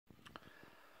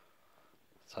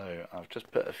So I've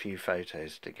just put a few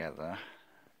photos together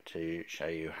to show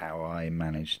you how I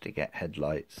managed to get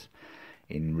headlights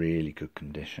in really good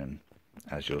condition,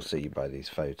 as you'll see by these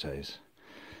photos.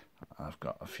 I've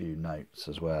got a few notes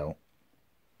as well.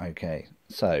 Okay,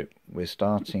 so we're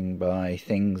starting by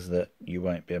things that you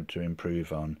won't be able to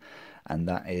improve on, and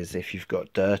that is if you've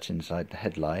got dirt inside the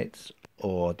headlights,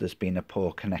 or there's been a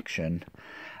poor connection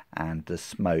and there's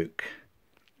smoke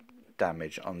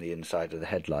damage on the inside of the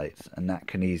headlights, and that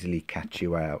can easily catch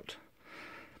you out,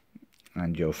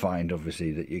 and you'll find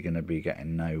obviously that you're going to be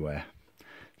getting nowhere.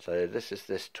 So this is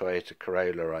this Toyota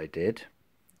Corolla I did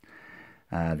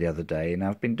the other day, and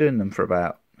I've been doing them for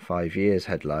about 5 years,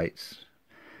 headlights,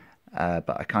 but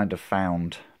I kind of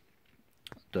found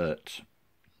that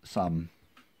some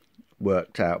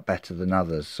worked out better than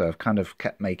others, so I've kind of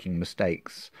kept making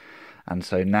mistakes, and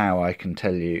so now I can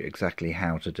tell you exactly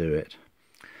how to do it.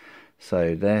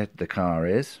 So there the car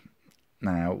is.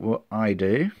 Now what I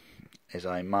do is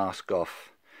I mask off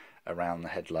around the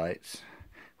headlights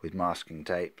with masking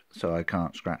tape so I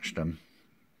can't scratch them.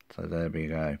 So there we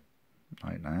go,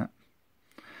 like that.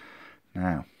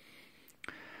 Now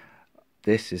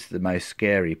this is the most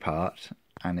scary part,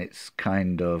 and it's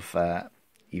kind of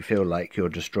you feel like you're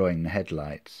destroying the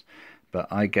headlights,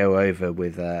 but I go over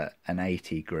with an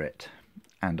 80 grit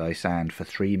and I sand for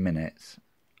 3 minutes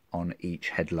on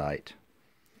each headlight.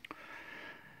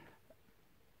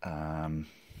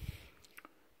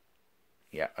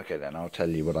 Yeah, okay then, I'll tell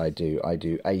you what I do. I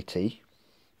do 80,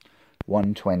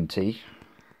 120,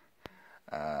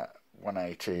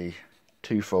 180,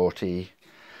 240,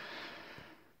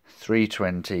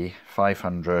 320,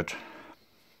 500,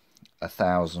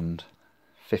 1000,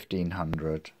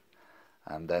 1500,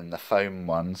 and then the foam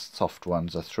ones, soft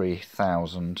ones, are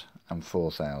 3000 and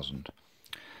 4000.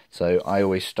 So I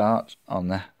always start on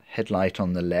the headlight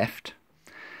on the left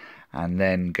and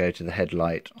then go to the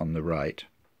headlight on the right.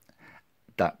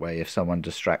 That way, if someone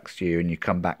distracts you and you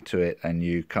come back to it and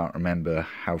you can't remember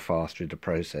how far through the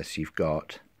process you've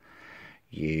got,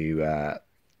 you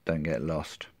don't get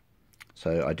lost.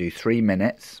 So I do 3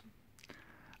 minutes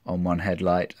on one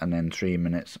headlight and then 3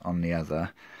 minutes on the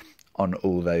other on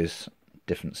all those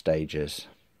different stages.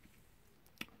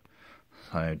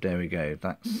 So there we go,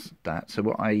 that's that. So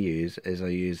what I use is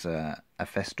a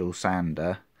Festool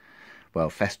sander, well,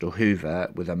 Festool Hoover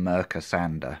with a Mirka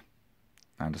sander,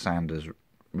 and the sander's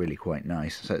really quite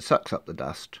nice, so it sucks up the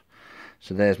dust.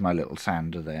 So there's my little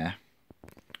sander there.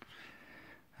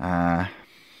 So I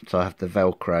have the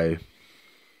Velcro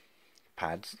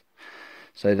pads.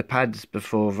 So the pads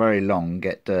before very long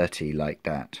get dirty like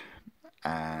that,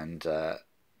 and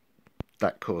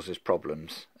that causes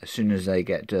problems. As soon as they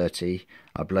get dirty,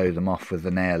 I blow them off with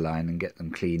an air line and get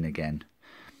them clean again,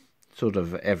 sort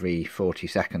of every 40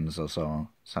 seconds or so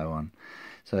on.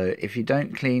 So if you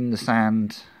don't clean the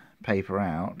sand paper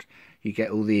out, you get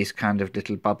all these kind of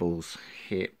little bubbles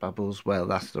here. Bubbles, well,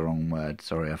 that's the wrong word,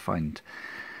 sorry, I find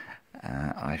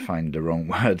the wrong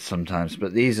word sometimes,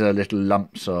 but these are little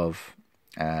lumps of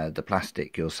the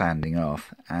plastic you're sanding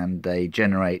off, and they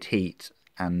generate heat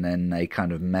and then they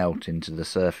kind of melt into the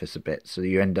surface a bit, so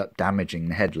you end up damaging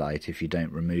the headlight if you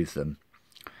don't remove them.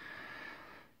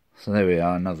 So there we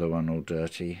are, another one all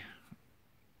dirty,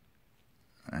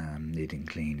 needing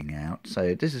cleaning out.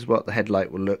 So this is what the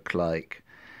headlight will look like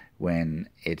when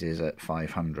it is at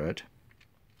 500.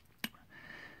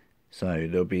 So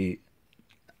there'll be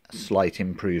a slight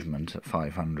improvement at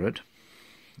 500.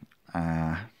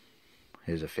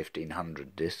 Here's a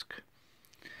 1500 disc.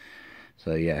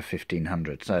 So yeah,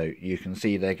 1500. So you can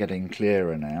see they're getting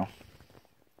clearer now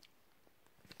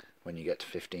when you get to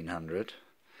 1500.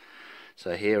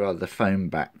 So here are the foam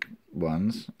back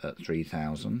ones at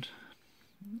 3000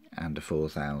 and a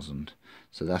 4000.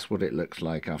 So that's what it looks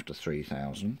like after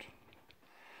 3000.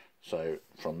 So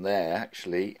from there,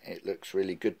 actually, it looks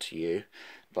really good to you,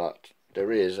 but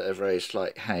there is a very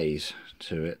slight haze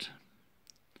to it.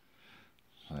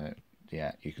 So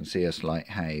yeah, you can see a slight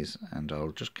haze, and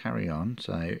I'll just carry on,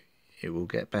 so it will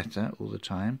get better all the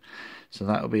time. So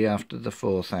that will be after the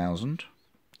 4000.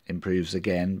 Improves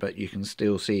again, but you can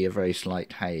still see a very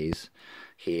slight haze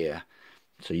here,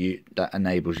 so that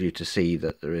enables you to see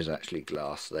that there is actually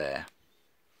glass there.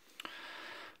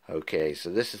 Okay, so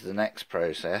this is the next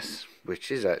process,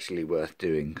 which is actually worth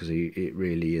doing because it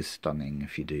really is stunning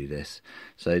if you do this.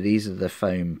 So these are the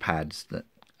foam pads that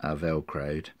are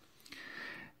velcroed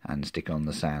and stick on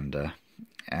the sander,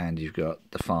 and you've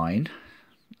got the fine,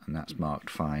 and that's marked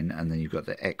fine, and then you've got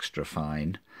the extra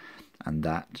fine, and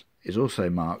that is also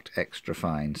marked extra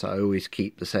fine. So I always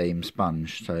keep the same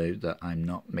sponge so that I'm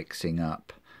not mixing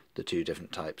up the two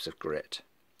different types of grit.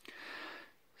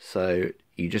 So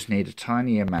you just need a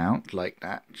tiny amount like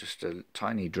that, just a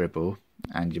tiny dribble,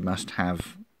 and you must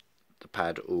have the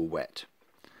pad all wet.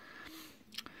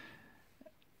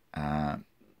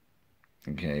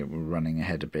 Okay, we're running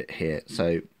ahead a bit here.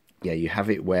 So yeah, you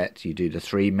have it wet, you do the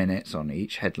 3 minutes on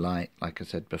each headlight like I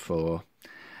said before,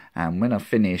 and when I've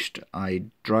finished I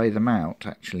dry them out.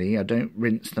 Actually, I don't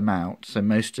rinse them out, so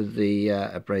most of the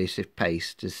abrasive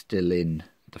paste is still in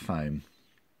the foam.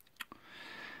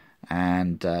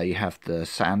 And you have the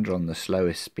sander on the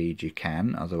slowest speed you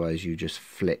can, otherwise you just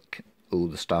flick all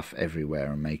the stuff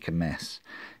everywhere and make a mess.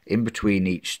 In between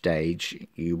each stage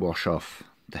you wash off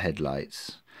the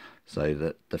headlights so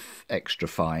that the extra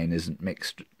fine isn't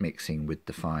mixing with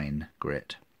the fine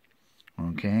grit.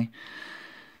 Okay,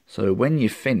 so when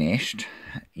you've finished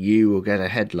you will get a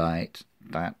headlight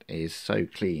that is so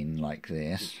clean like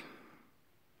this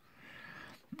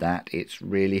that it's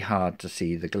really hard to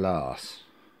see the glass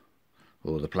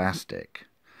or the plastic.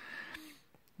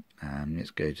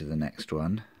 Let's go to the next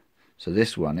one. So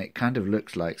this one, it kind of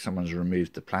looks like someone's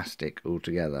removed the plastic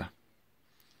altogether.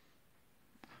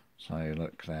 So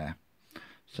look there.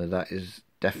 So that is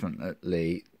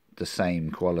definitely the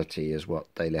same quality as what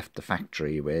they left the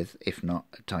factory with, if not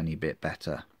a tiny bit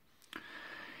better.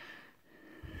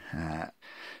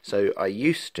 So I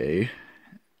used to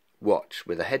watch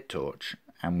with a head torch,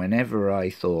 and whenever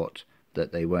I thought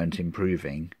that they weren't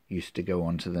improving, used to go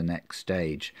on to the next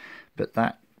stage, but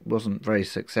that wasn't very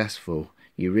successful.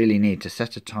 You really need to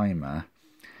set a timer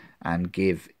and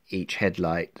give each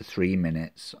headlight the 3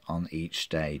 minutes on each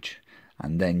stage,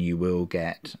 and then you will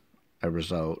get a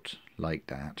result like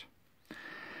that.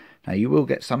 Now you will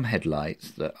get some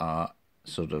headlights that are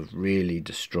sort of really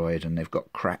destroyed and they've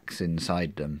got cracks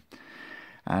inside them,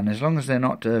 and as long as they're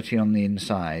not dirty on the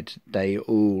inside they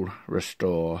all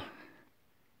restore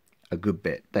a good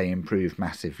bit. They improve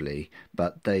massively,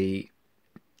 but they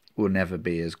will never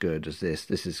be as good as this.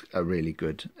 This is a really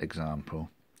good example.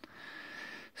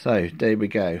 So there we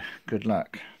go. Good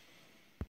luck.